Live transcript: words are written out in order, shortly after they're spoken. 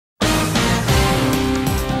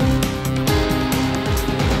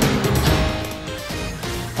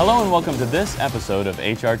Hello and welcome to this episode of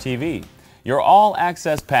HRTV, your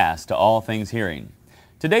all-access pass to all things hearing.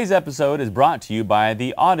 Today's episode is brought to you by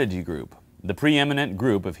the Audigy Group, the preeminent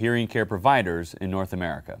group of hearing care providers in North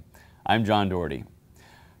America. I'm John Doherty.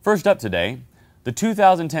 First up today, the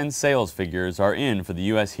 2010 sales figures are in for the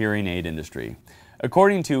U.S. hearing aid industry.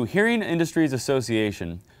 According to Hearing Industries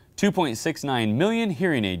Association, 2.69 million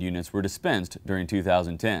hearing aid units were dispensed during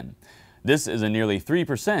 2010. This is a nearly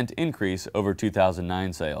 3% increase over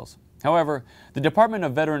 2009 sales. However, the Department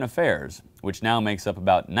of Veteran Affairs, which now makes up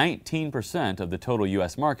about 19% of the total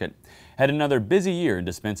U.S. market, had another busy year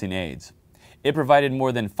dispensing aids. It provided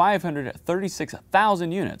more than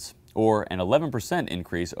 536,000 units, or an 11%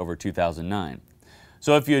 increase over 2009.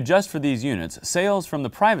 So if you adjust for these units, sales from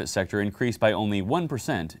the private sector increased by only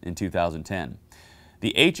 1% in 2010.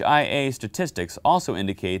 The HIA statistics also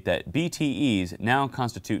indicate that BTEs now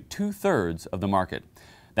constitute 2/3 of the market.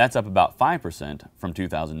 That's up about 5% from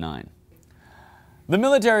 2009. The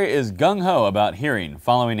military is gung-ho about hearing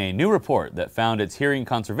following a new report that found its hearing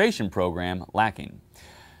conservation program lacking.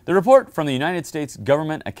 The report from the United States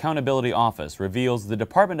Government Accountability Office reveals the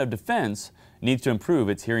Department of Defense needs to improve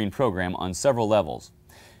its hearing program on several levels.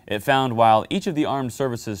 It found while each of the armed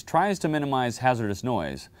services tries to minimize hazardous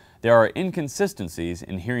noise, there are inconsistencies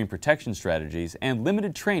in hearing protection strategies and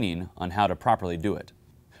limited training on how to properly do it.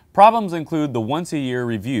 Problems include the once-a-year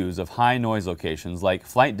reviews of high noise locations like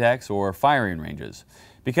flight decks or firing ranges,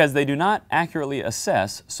 because they do not accurately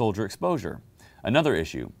assess soldier exposure. Another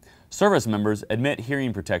issue, service members admit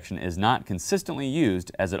hearing protection is not consistently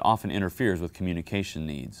used as it often interferes with communication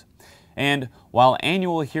needs. And while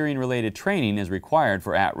annual hearing-related training is required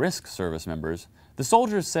for at-risk service members, the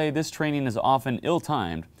soldiers say this training is often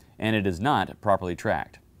ill-timed and it is not properly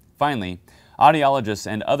tracked. Finally, audiologists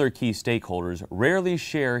and other key stakeholders rarely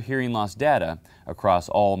share hearing loss data across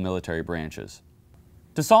all military branches.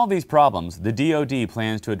 To solve these problems, the DoD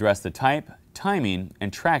plans to address the type, timing,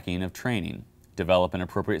 and tracking of training, develop an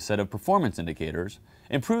appropriate set of performance indicators,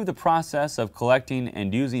 improve the process of collecting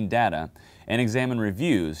and using data, and examine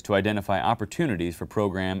reviews to identify opportunities for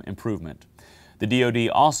program improvement. The DoD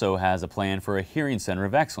also has a plan for a hearing center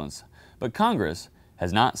of excellence, but Congress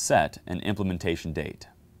has not set an implementation date.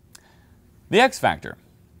 The X Factor.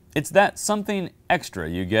 It's that something extra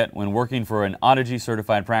you get when working for an Audigy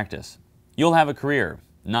certified practice. You'll have a career,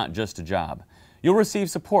 not just a job. You'll receive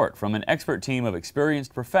support from an expert team of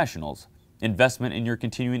experienced professionals, investment in your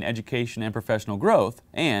continuing education and professional growth,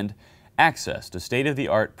 and access to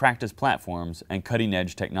state-of-the-art practice platforms and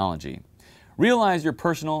cutting-edge technology. Realize your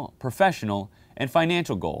personal, professional, and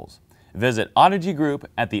financial goals. Visit Audigy Group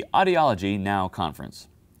at the Audiology Now Conference.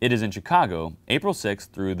 It is in Chicago, April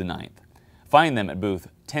 6th through the 9th. Find them at booth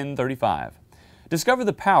 1035. Discover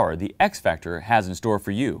the power the X Factor has in store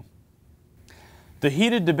for you. The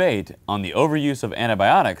heated debate on the overuse of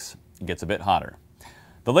antibiotics gets a bit hotter.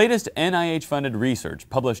 The latest NIH-funded research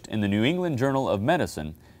published in the New England Journal of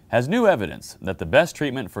Medicine has new evidence that the best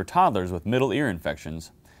treatment for toddlers with middle ear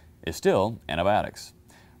infections is still antibiotics.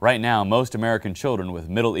 Right now, most American children with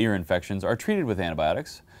middle ear infections are treated with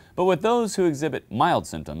antibiotics, but with those who exhibit mild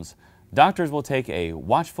symptoms, doctors will take a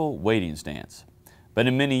watchful waiting stance. But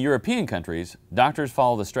in many European countries, doctors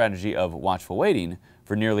follow the strategy of watchful waiting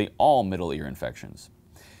for nearly all middle ear infections.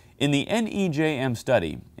 In the NEJM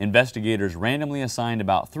study, investigators randomly assigned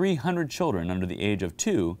about 300 children under the age of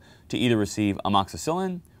 2 to either receive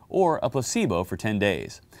amoxicillin or a placebo for 10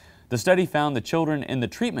 days. The study found the children in the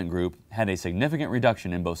treatment group had a significant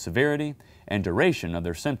reduction in both severity and duration of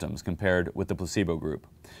their symptoms compared with the placebo group.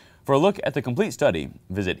 For a look at the complete study,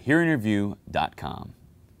 visit hearingreview.com.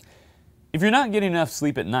 If you're not getting enough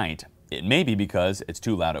sleep at night, it may be because it's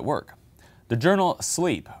too loud at work. The journal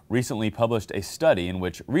Sleep recently published a study in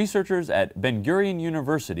which researchers at Ben Gurion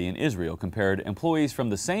University in Israel compared employees from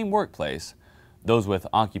the same workplace, those with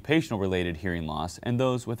occupational-related hearing loss and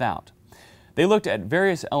those without. They looked at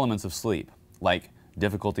various elements of sleep, like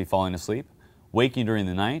difficulty falling asleep, waking during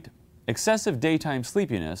the night, excessive daytime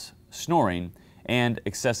sleepiness, snoring, and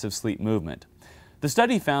excessive sleep movement. The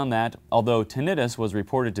study found that, although tinnitus was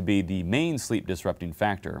reported to be the main sleep-disrupting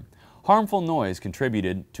factor, harmful noise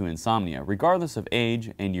contributed to insomnia, regardless of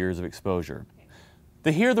age and years of exposure.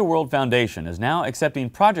 The Hear the World Foundation is now accepting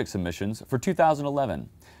project submissions for 2011.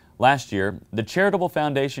 Last year, the charitable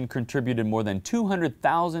foundation contributed more than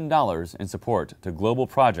 $200,000 in support to global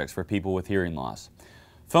projects for people with hearing loss.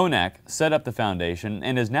 Phonak set up the foundation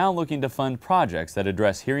and is now looking to fund projects that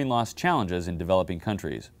address hearing loss challenges in developing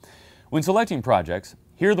countries. When selecting projects,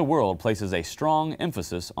 Hear the World places a strong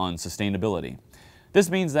emphasis on sustainability.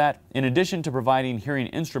 This means that, in addition to providing hearing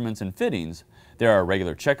instruments and fittings, there are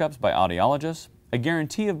regular checkups by audiologists, a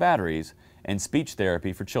guarantee of batteries, and speech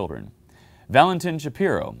therapy for children. Valentin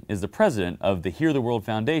Shapiro is the president of the Hear the World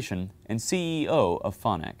Foundation and CEO of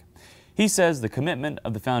Phonak. He says the commitment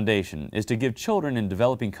of the foundation is to give children in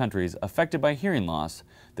developing countries affected by hearing loss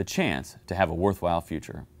the chance to have a worthwhile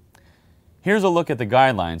future. Here's a look at the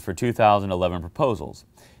guidelines for 2011 proposals.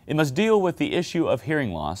 It must deal with the issue of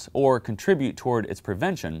hearing loss, or contribute toward its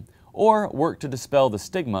prevention, or work to dispel the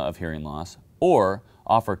stigma of hearing loss, or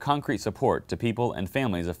offer concrete support to people and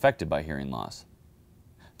families affected by hearing loss.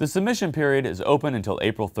 The submission period is open until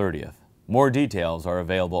April 30th. More details are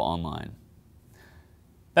available online.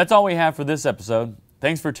 That's all we have for this episode.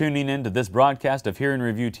 Thanks for tuning in to this broadcast of Hear and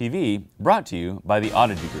Review TV, brought to you by the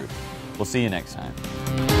Audigy Group. We'll see you next time.